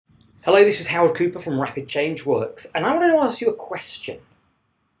Hello, this is Howard Cooper from Rapid Change Works, and I want to ask you a question.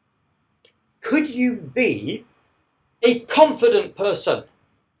 Could you be a confident person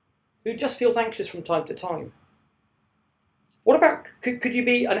who just feels anxious from time to time? What about, could you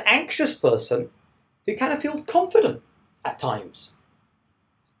be an anxious person who kind of feels confident at times?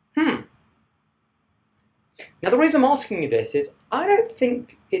 Now, the reason I'm asking you this is I don't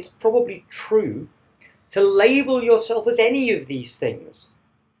think it's probably true to label yourself as any of these things.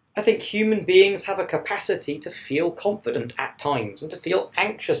 I think human beings have a capacity to feel confident at times and to feel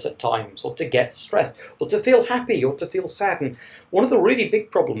anxious at times, or to get stressed, or to feel happy, or to feel sad. And one of the really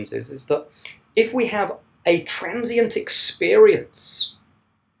big problems is that if we have a transient experience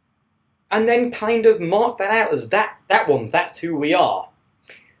and then kind of mark that out as that's who we are,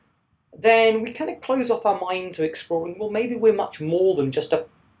 then we kind of close off our mind to exploring, well, maybe we're much more than just a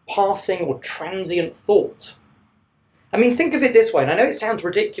passing or transient thought. I mean, think of it this way, and I know it sounds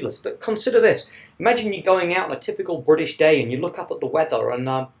ridiculous, but consider this. Imagine you're going out on a typical British day and you look up at the weather, and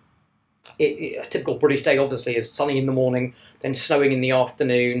a typical British day obviously is sunny in the morning, then snowing in the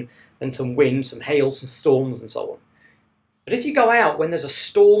afternoon, then some wind, some hail, some storms, and so on. But if you go out when there's a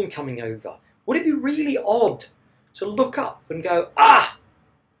storm coming over, would it be really odd to look up and go,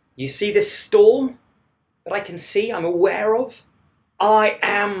 you see this storm that I can see, I'm aware of? I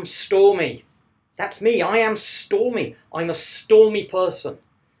am stormy. That's me, I am stormy. I'm a stormy person.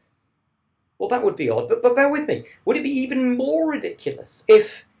 Well, that would be odd, but bear with me. Would it be even more ridiculous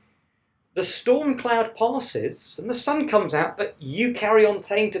if the storm cloud passes and the sun comes out, but you carry on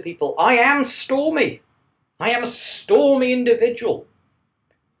saying to people, I am stormy. I am a stormy individual.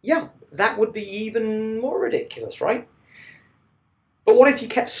 Yeah, that would be even more ridiculous, right? But what if you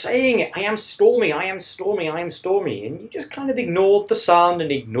kept saying it, I am stormy, I am stormy, I am stormy, and you just kind of ignored the sun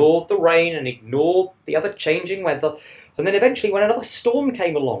and ignored the rain and ignored the other changing weather, and then eventually when another storm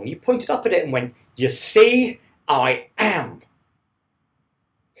came along, you pointed up at it and went, you see, I am.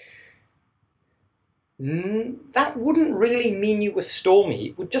 That wouldn't really mean you were stormy.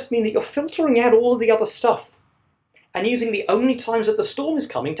 It would just mean that you're filtering out all of the other stuff and using the only times that the storm is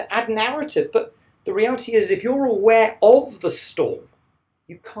coming to add narrative. But the reality is, if you're aware of the storm,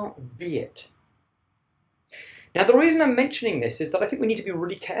 you can't be it. Now, the reason I'm mentioning this is that I think we need to be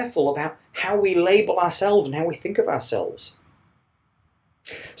really careful about how we label ourselves and how we think of ourselves.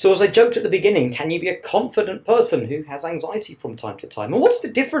 So as I joked at the beginning, can you be a confident person who has anxiety from time to time? And what's the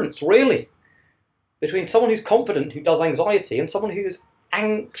difference, really, between someone who's confident who does anxiety and someone who's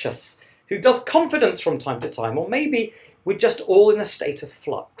anxious who does confidence from time to time? Or maybe we're just all in a state of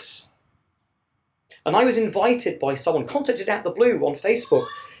flux. And I was invited by someone, contacted out the blue on Facebook,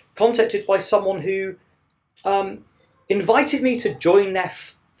 contacted by someone who invited me to join their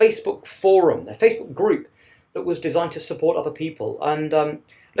Facebook forum, their Facebook group that was designed to support other people. And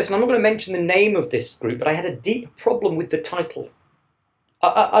listen, I'm not going to mention the name of this group, but I had a deep problem with the title.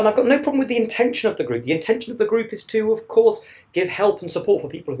 And I've got no problem with the intention of the group. The intention of the group is to, of course, give help and support for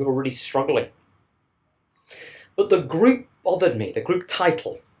people who are really struggling. But the group bothered me, the group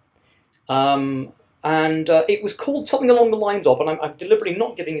title. And it was called something along the lines of, and I'm deliberately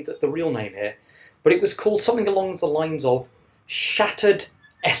not giving it the real name here, but it was called something along the lines of Shattered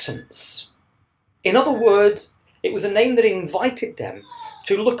Essence. In other words, it was a name that invited them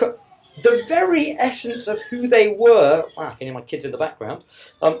to look at the very essence of who they were. Wow, I can hear my kids in the background.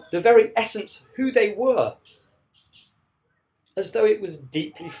 The very essence who they were, as though it was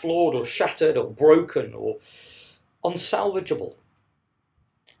deeply flawed or shattered or broken or unsalvageable.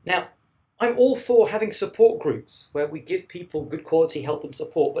 Now, I'm all for having support groups where we give people good quality help and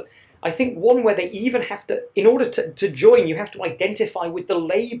support, but I think one where they even have to, in order to join, you have to identify with the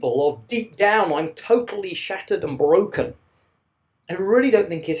label of deep down, I'm totally shattered and broken. I really don't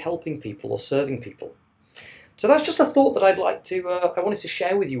think is helping people or serving people. So that's just a thought that I'd like to, I wanted to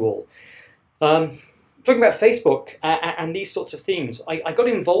share with you all. Talking about Facebook and these sorts of themes, I got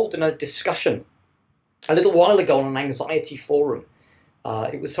involved in a discussion a little while ago on an anxiety forum.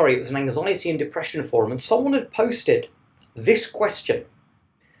 It was an anxiety and depression forum, and someone had posted this question: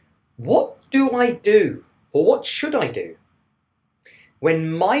 what do I do, or what should I do,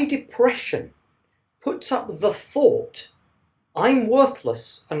 when my depression puts up the thought I'm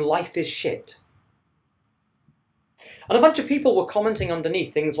worthless and life is shit? And a bunch of people were commenting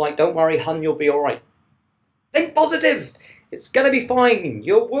underneath things like, don't worry, hun, you'll be alright. Think positive, it's gonna be fine,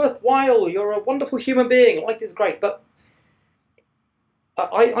 you're worthwhile, you're a wonderful human being, life is great. But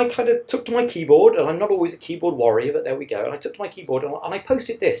I kind of took to my keyboard, and I'm not always a keyboard warrior, but there we go. And I took to my keyboard and I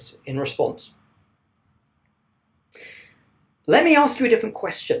posted this in response. Let me ask you a different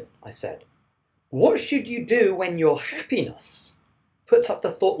question, I said. What should you do when your happiness puts up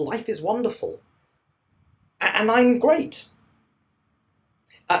the thought, life is wonderful, and I'm great.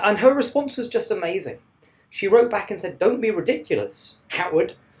 And her response was just amazing. She wrote back and said, "Don't be ridiculous,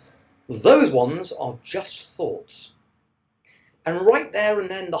 Howard. Those ones are just thoughts." And right there and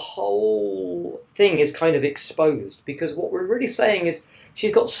then the whole thing is kind of exposed, because what we're really saying is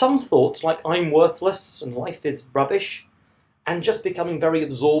she's got some thoughts like I'm worthless and life is rubbish, and just becoming very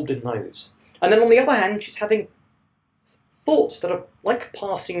absorbed in those. And then on the other hand, she's having thoughts that are like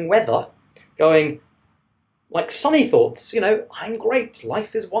passing weather, going like sunny thoughts, I'm great,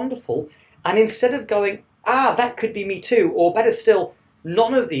 life is wonderful. And instead of going, that could be me too, or better still,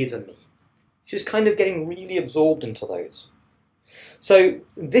 none of these are me, she's kind of getting really absorbed into those. So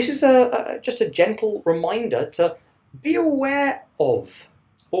this is just a gentle reminder to be aware of,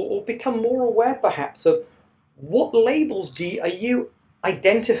 or become more aware perhaps of, what labels are you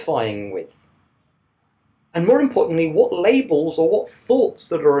identifying with? And more importantly, what labels or what thoughts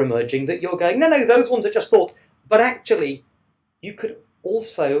that are emerging that you're going, no, those ones are just thoughts. But actually, you could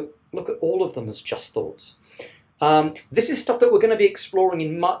also look at all of them as just thoughts. This is stuff that we're going to be exploring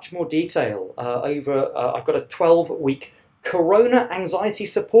in much more detail I've got a 12-week Corona Anxiety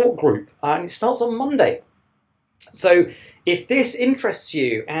Support Group, and it starts on Monday. So if this interests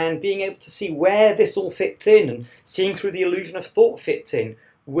you, and being able to see where this all fits in, and seeing through the illusion of thought fits in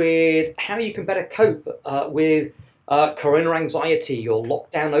with how you can better cope with corona anxiety or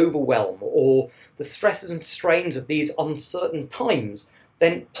lockdown overwhelm or the stresses and strains of these uncertain times,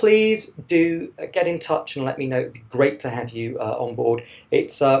 then please do get in touch and let me know. It'd be great to have you on board.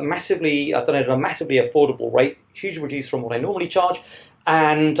 It's massively, I've done it at a massively affordable rate, hugely reduced from what I normally charge,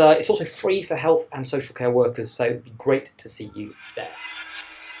 and it's also free for health and social care workers, so it'd be great to see you there.